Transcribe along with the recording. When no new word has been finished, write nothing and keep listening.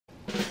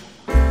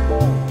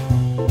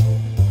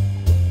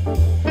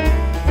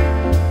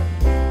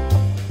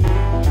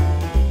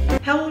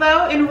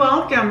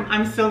Welcome,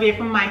 I'm Sylvia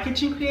from My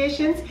Kitchen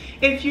Creations.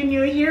 If you're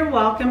new here,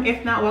 welcome.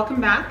 If not,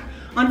 welcome back.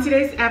 On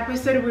today's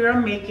episode, we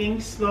are making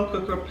slow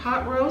cooker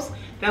pot roast.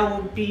 That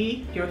will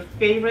be your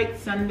favorite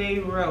Sunday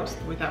roast.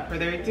 Without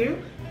further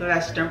ado,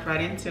 let's jump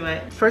right into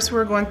it. First,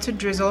 we're going to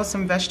drizzle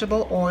some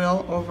vegetable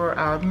oil over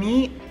our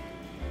meat.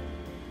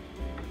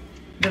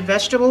 The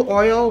vegetable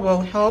oil will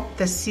help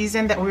the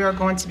season that we are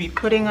going to be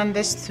putting on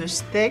this to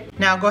stick.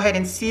 Now go ahead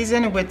and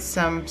season with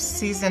some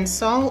seasoned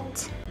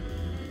salt,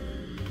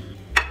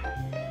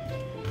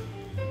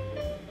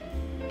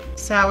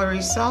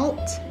 celery salt,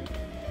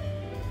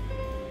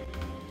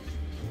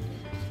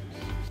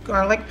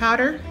 garlic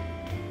powder,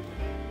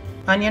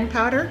 onion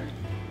powder,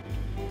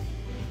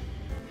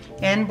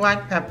 and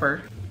black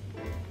pepper.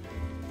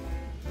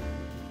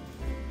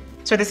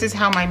 So this is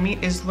how my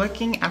meat is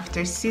looking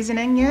after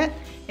seasoning it.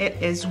 It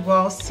is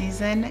well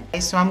seasoned.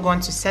 So I'm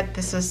going to set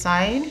this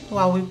aside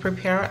while we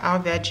prepare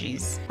our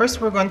veggies. First,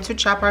 we're going to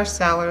chop our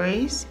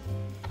celeries.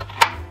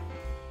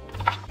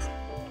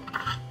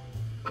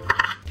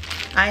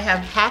 I have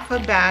half a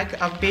bag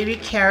of baby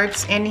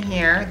carrots in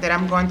here that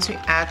I'm going to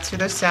add to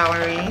the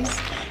celeries.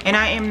 And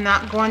I am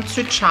not going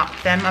to chop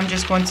them. I'm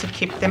just going to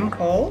keep them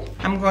whole.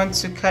 I'm going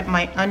to cut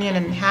my onion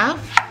in half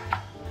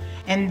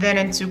and then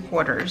into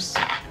quarters.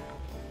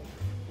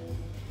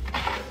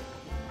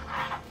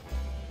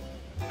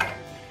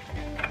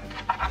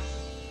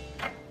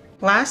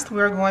 Last,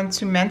 we're going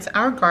to mince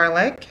our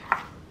garlic.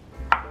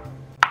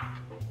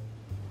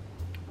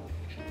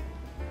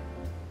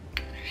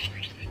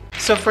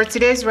 So for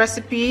today's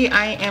recipe,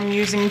 I am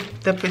using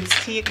the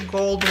Pite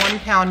Gold 1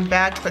 pound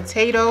bag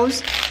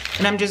potatoes,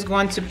 and I'm just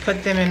going to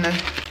put them in a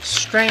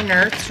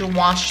strainer to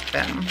wash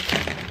them.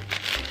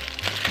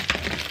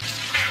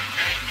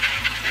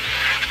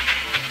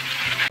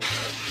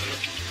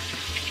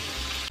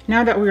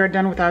 Now that we are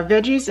done with our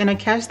veggies, in a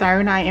cast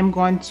iron, I am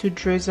going to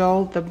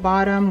drizzle the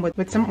bottom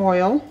with some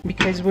oil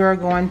because we are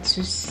going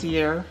to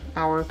sear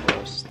our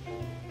roast.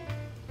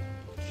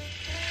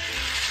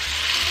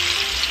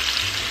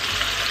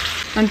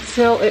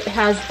 Until it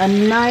has a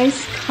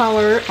nice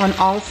color on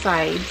all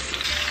sides.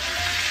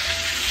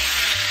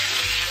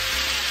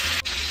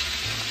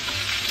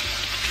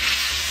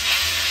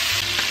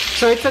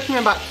 So it took me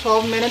about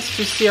 12 minutes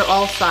to sear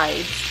all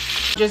sides.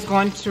 Just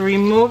going to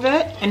remove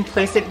it and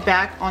place it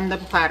back on the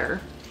platter.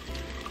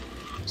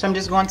 So I'm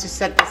just going to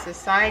set this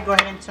aside. Go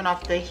ahead and turn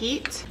off the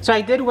heat. So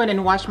I did went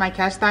and wash my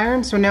cast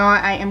iron. So now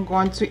I am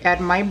going to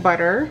add my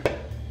butter.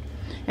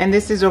 And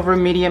this is over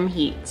medium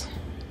heat.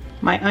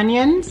 My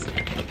onions,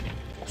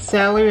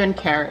 celery, and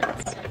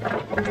carrots.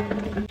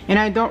 And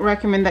I don't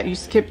recommend that you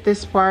skip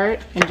this part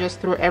and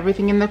just throw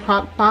everything in the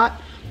crock pot.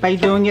 By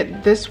doing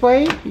it this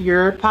way,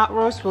 your pot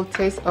roast will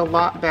taste a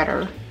lot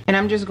better. And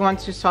I'm just going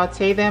to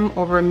saute them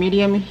over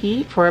medium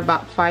heat for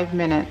about 5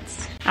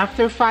 minutes.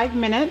 After 5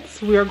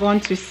 minutes, we are going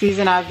to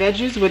season our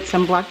veggies with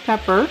some black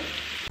pepper,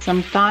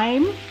 some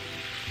thyme,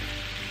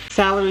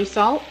 celery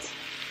salt,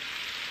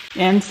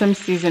 and some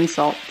seasoned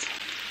salt.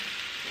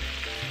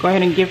 Go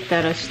ahead and give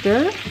that a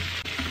stir.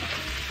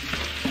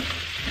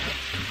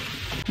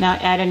 Now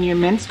add in your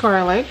minced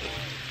garlic,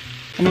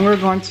 and we're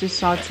going to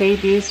saute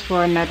these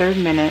for another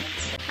minute.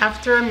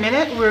 After a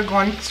minute, we're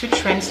going to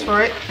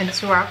transfer it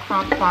into our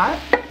crock pot.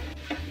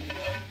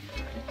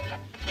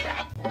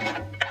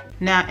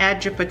 Now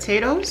add your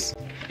potatoes.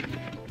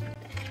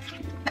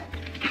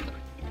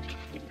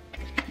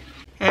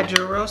 Add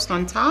your roast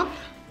on top.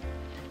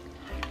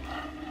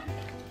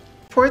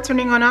 Before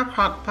turning on our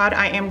crock pot,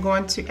 I am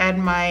going to add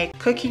my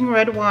cooking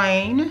red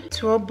wine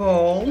to a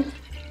bowl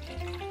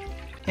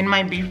and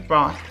my beef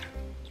broth.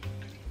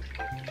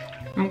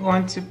 I'm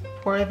going to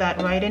pour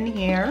that right in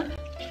here.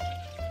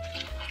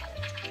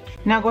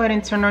 Now go ahead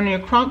and turn on your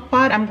crock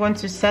pot. I'm going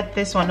to set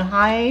this on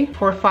high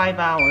for 5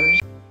 hours.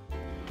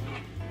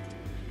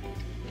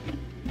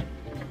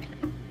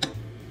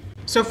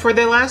 So for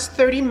the last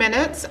 30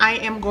 minutes, I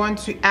am going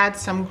to add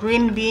some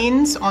green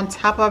beans on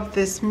top of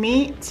this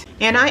meat.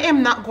 And I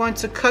am not going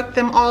to cook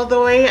them all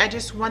the way. I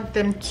just want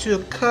them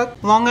to cook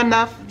long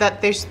enough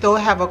that they still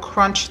have a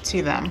crunch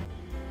to them.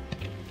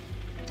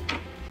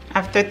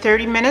 After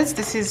 30 minutes,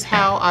 this is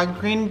how our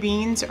green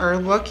beans are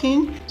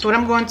looking. So what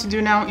I'm going to do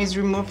now is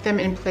remove them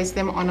and place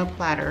them on a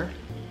platter.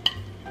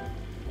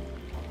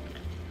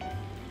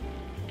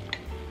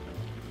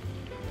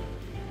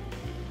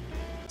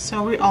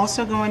 So we're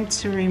also going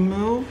to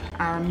remove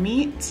our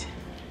meat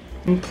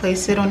and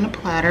place it on the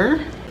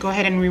platter. Go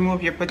ahead and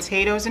remove your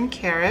potatoes and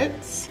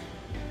carrots.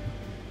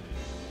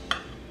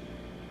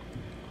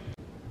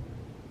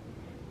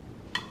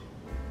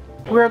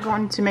 We're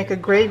going to make a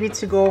gravy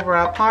to go over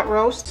our pot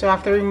roast. So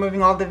after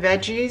removing all the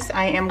veggies,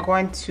 I am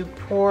going to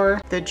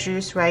pour the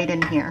juice right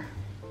in here.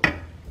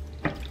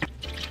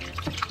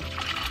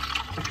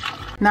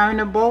 Now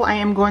in a bowl, I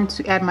am going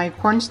to add my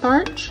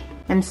cornstarch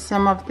and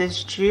some of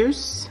this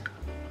juice.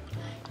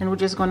 And we're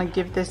just going to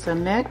give this a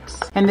mix.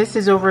 And this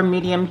is over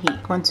medium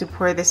heat. Going to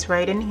pour this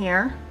right in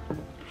here.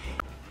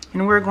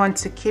 And we're going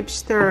to keep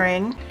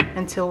stirring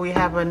until we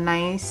have a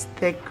nice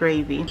thick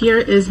gravy. Here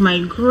is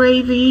my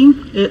gravy.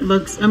 It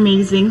looks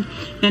amazing.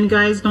 And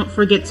guys, don't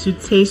forget to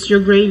taste your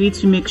gravy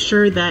to make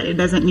sure that it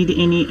doesn't need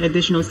any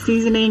additional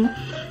seasoning.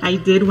 I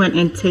did went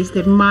and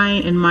tasted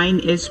mine, and mine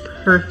is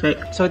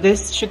perfect. So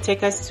this should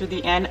take us to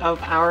the end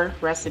of our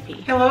recipe.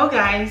 Hello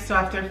guys, so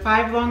after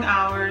 5 long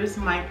hours,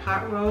 my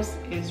pot roast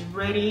is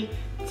ready.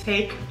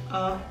 Take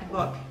a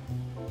look.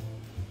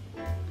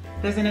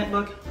 Doesn't it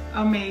look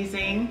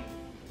amazing?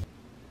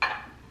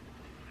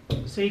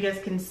 So you guys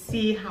can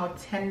see how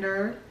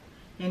tender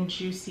and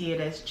juicy it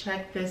is.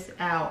 Check this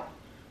out.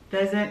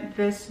 Doesn't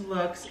this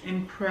look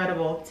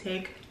incredible?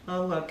 Take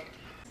a look.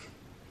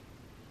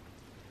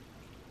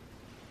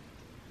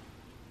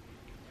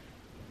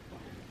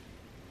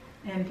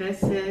 And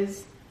this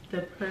is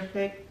the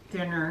perfect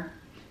dinner.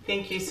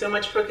 Thank you so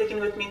much for cooking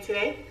with me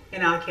today,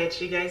 and I'll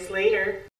catch you guys later.